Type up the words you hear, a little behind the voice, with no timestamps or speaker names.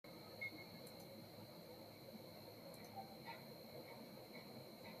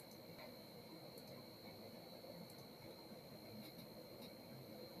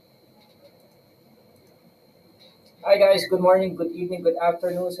Hi guys, good morning, good evening, good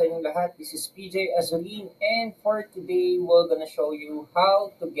afternoon sa inyong lahat. This is PJ Azurin and for today we're gonna show you how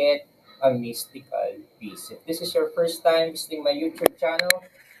to get a mystical piece. If this is your first time visiting my YouTube channel,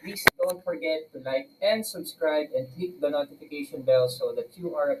 please don't forget to like and subscribe and click the notification bell so that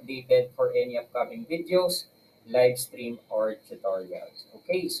you are updated for any upcoming videos, live stream, or tutorials.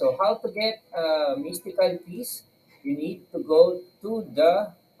 Okay, so how to get a mystical piece? You need to go to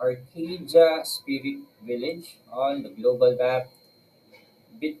the Arcadia Spirit Village on the global map,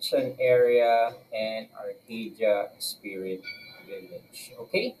 Bitchan area, and Arcadia Spirit Village.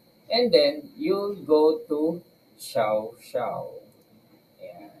 Okay? And then you'll go to Shaoshao.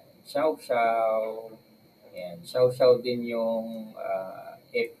 Ayan. Shaoshao. Ayan. Shaoshao din yung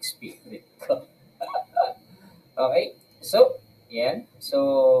epic spirit ko. Okay? So, yan.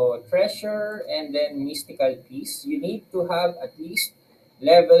 So, treasure and then mystical piece. You need to have at least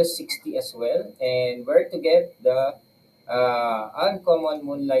level 60 as well. And where to get the uncommon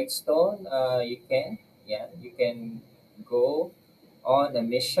moonlight stone, you can go on a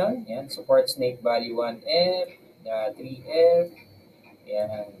mission. Yan, support Snake Valley 1F, 3F,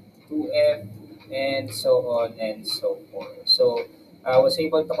 yan, 2F, and so on and so forth. So, I was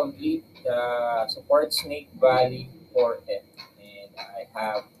able to complete the support Snake Valley 4F, and I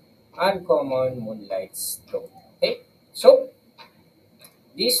have uncommon moonlight stone. Okay, so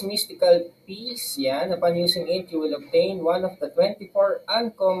this mystical piece, yan, upon using it, you will obtain one of the 24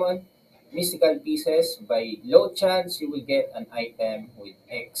 uncommon mystical pieces. By low chance, you will get an item with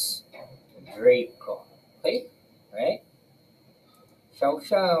X Draco. Okay, right?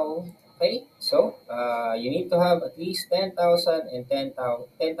 Shaoshao. Okay, so you need to have at least 10,000 and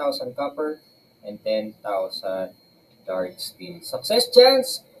 10,000 copper and 10,000 darksteel. Success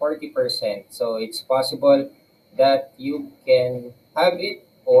chance 40%. So it's possible that you can have it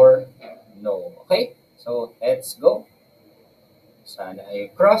or no. Okay, so let's go. Sana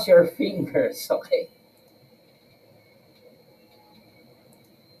ay cross your fingers. Okay.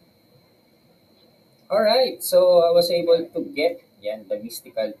 All right. So I was able to get the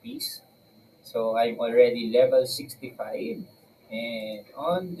mystical piece. So I'm already level 65. And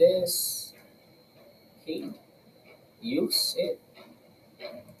on this, okay, use it.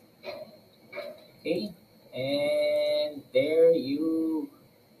 Okay. And there you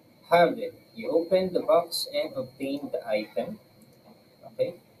have it. You open the box and obtain the item.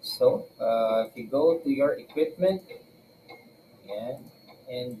 Okay. So if you go to your equipment, yeah,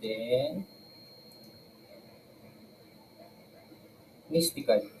 and then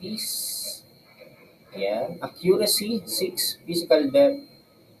mystical piece, yeah, accuracy 6, physical depth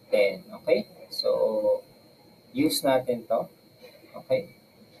 10. Okay. So use natin to. Okay.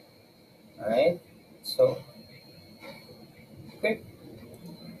 Alright. So, okay.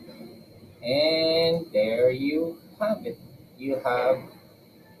 And there you have it. You have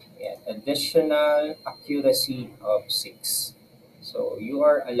additional accuracy of 6. So, you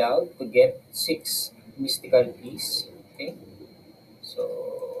are allowed to get 6 mystical piece. Okay.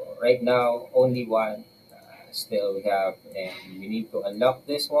 So, right now, only one still we have. And we need to unlock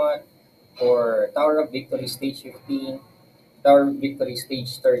this one for Tower of Victory Stage 15, Tower of Victory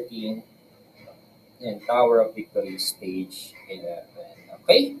Stage 13, and Tower of Victory Stage 11.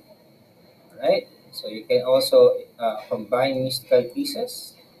 Okay? Alright? So you can also combine mystical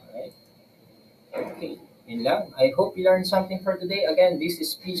pieces. Alright? Okay. Yun lang. I hope you learned something for today. Again, this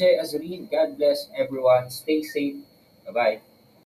is PJ Azurin. God bless everyone. Stay safe. Bye-bye.